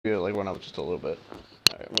like run up just a little bit.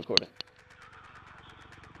 Alright, I'm recording.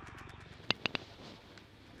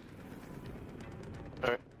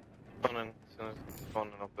 Alright, phone in. As soon as it's phone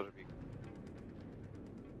in, I'll put a beacon.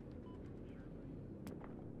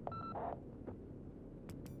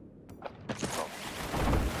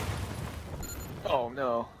 Oh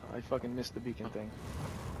no, I fucking missed the beacon thing.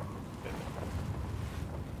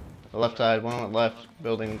 The left side, one on the left,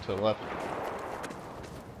 building to the left.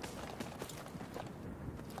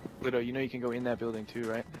 Widow, you know you can go in that building too,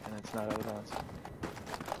 right? And it's not out of bounds.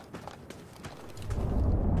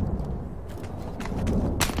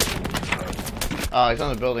 Oh, he's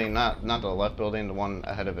on the building, not the left building, the one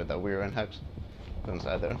ahead of it that we were in, Hex. He's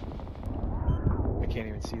inside there. I can't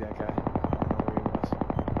even see that guy. I don't know where he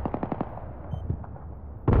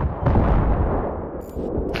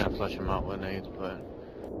was. Can't flush him out with nades, but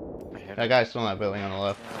That guy's still in that building on the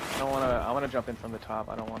left. I don't wanna. I wanna jump in from the top.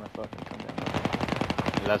 I don't wanna fucking come down.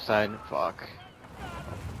 left side, fuck.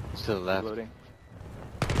 Still left. Loading.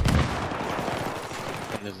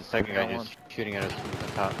 And there's a second guy just shooting at us from the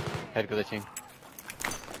top. Head glitching.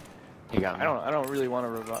 He got me. I don't really want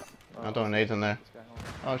to revive. I'm throwing nades in there.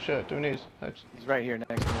 Oh shit, doing these. Hex. He's right here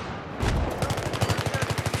next to me.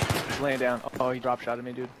 He's laying down. Oh, he drop shot at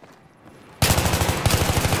me, dude.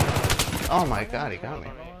 Oh my god, he got me.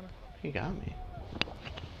 He got me.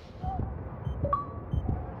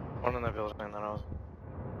 One in that building, and then I was.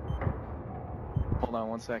 Hold on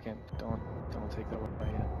 1 second. Don't take that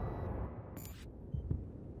away yet.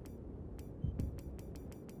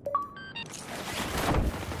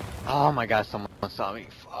 Oh my god, someone saw me.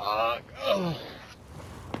 Fuck. Oh.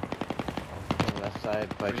 Left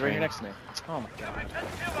side, by He's right here next to me. Oh my god.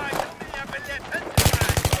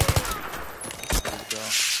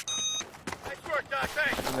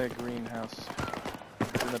 He's in the greenhouse.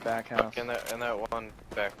 He's in the back house. In that one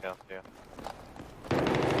back house, yeah.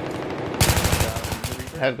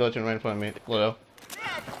 Head glitching right in front of me, Ludo.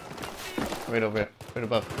 Right over here, right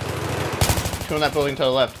above. Two in that building to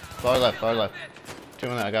the left. Far left, far left. Two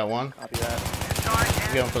in that, I got one. Copy that.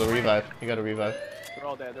 You get him for the revive. You got a revive. They're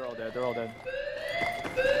all dead, they're all dead, they're all dead.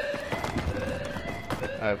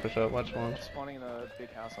 Alright, push up, watch one. Spawning in the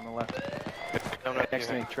big house on the left. Come right Next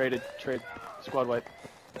to me, trade. Squad wipe.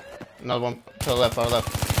 Another one to the left, far left.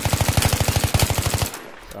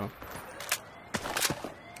 Got him.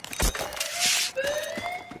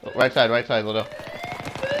 Right side, Ludo.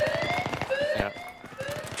 Yeah.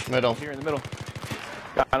 Middle. Here in the middle.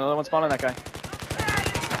 Got another one spawning that guy.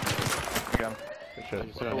 Got him. Good shit.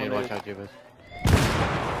 You still don't need to watch out, Jibas.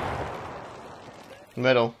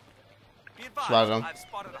 Middle. Spotted him. I've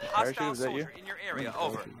spotted a Parachute, hostile is that you? soldier in your area.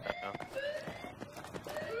 Over.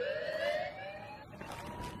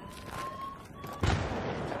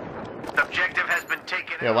 Objective has been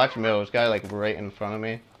taken. Yeah, watch middle. This guy like right in front of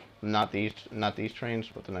me. Not these trains,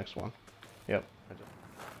 but the next one. Yep.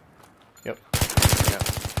 Yep.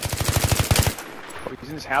 Oh, he's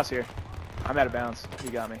in this house here. I'm out of bounds.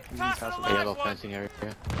 He got me. He's in this house. The yellow fencing area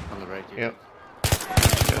on the right. Yep.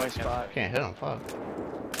 My spot. Can't hit him. Fuck.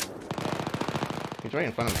 He's right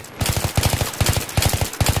in front of me.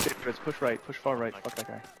 Let's push right. Push far right. Fuck that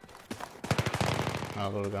guy.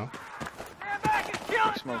 Oh, there we go.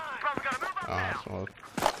 Smoke. Oh, smoke.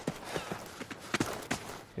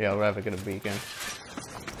 Yeah, I'll rather get a beacon.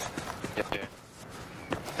 Yeah.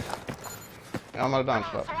 I'm out of bounds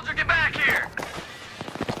spot. Soldier, get back here!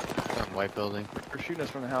 White building. They're shooting us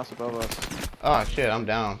from the house above us. Oh shit, I'm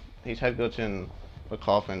down. He's head glitching the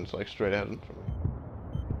coffins like straight ahead from me.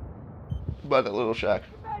 By that little shack.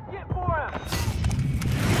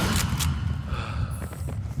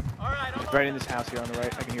 He's right in this house here on the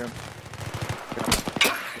right. I can hear him.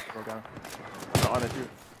 Go down. On it, dude.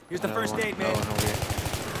 Here's the first aid, man.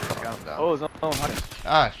 Got him. Oh, there's no hunting.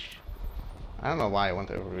 Ah, I don't know why I went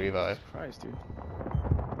there for revive. Christ, dude.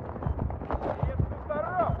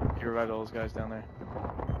 You revived all those guys down there.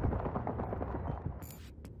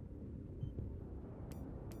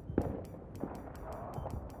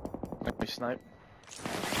 Let me snipe.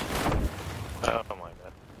 Oh my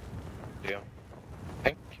god. Yeah. I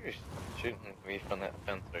think you're shooting me from that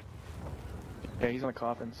fence right. Yeah, he's on the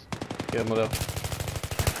coffins. Get him, Ludo.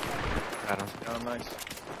 Got him. Got him, nice.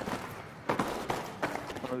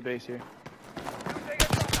 Over the base here.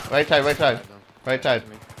 Right side. Right side.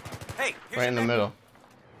 Hey, here's Right in the your middle.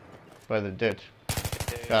 By the ditch.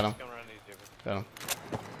 Got him. Got him.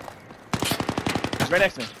 He's right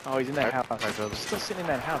next to me. Oh, he's in that house. Right building. He's still sitting in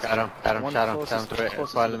that house. Got him. One Shot him. closest to the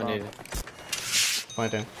Squad bomb. eliminated.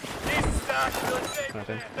 Pointing.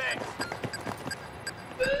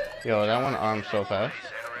 Yo, that one armed so fast.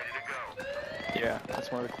 Yeah,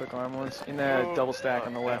 that's one of the quick arm ones. In the double stack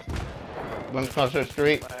on the left. One's closer to the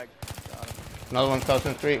street. Flag. Got him. Another one's closer to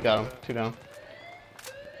the street. Got him. 2 down.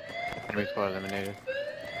 Enemy squad eliminated.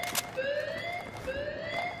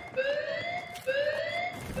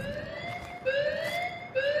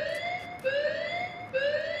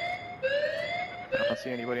 I don't see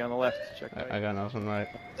anybody on the left. Check right. I got nothing right.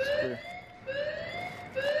 It's clear.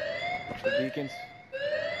 Watch the beacons.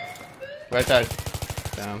 Right side.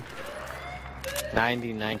 Down.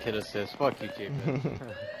 99 kill assists. Fuck you, JP.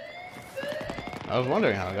 I was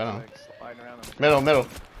wondering how I got him. Flag sliding around him. Middle, middle.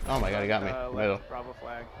 Oh my god, he got me. Left, Middle. Bravo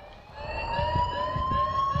flag.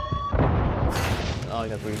 Oh, he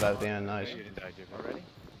got 3 at the end. Nice. You didn't die, JP. Already?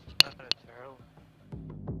 Terrible.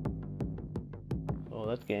 Oh,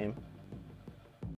 that's game.